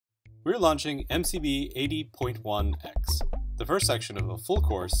We're launching MCB 80.1x, the first section of a full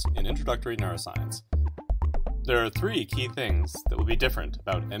course in Introductory Neuroscience. There are three key things that will be different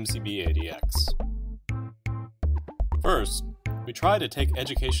about MCB 80x. First, we try to take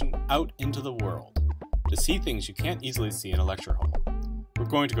education out into the world, to see things you can't easily see in a lecture hall. We're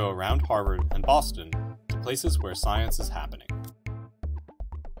going to go around Harvard and Boston to places where science is happening.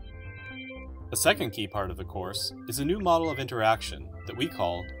 The second key part of the course is a new model of interaction that we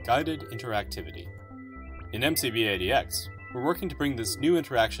call guided interactivity. In MCB 80x, we're working to bring this new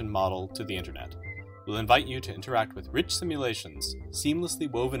interaction model to the internet. We'll invite you to interact with rich simulations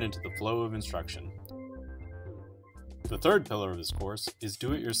seamlessly woven into the flow of instruction. The third pillar of this course is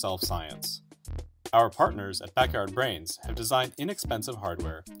do-it-yourself science. Our partners at Backyard Brains have designed inexpensive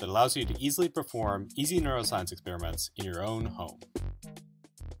hardware that allows you to easily perform easy neuroscience experiments in your own home.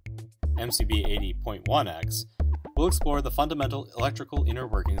 MCB 80.1x will explore the fundamental electrical inner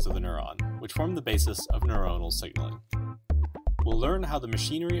workings of the neuron, which form the basis of neuronal signaling. We'll learn how the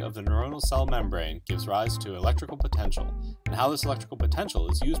machinery of the neuronal cell membrane gives rise to electrical potential, and how this electrical potential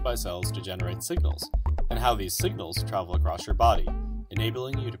is used by cells to generate signals, and how these signals travel across your body,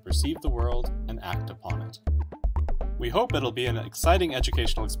 enabling you to perceive the world and act upon it. We hope it'll be an exciting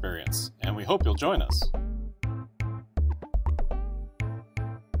educational experience, and we hope you'll join us.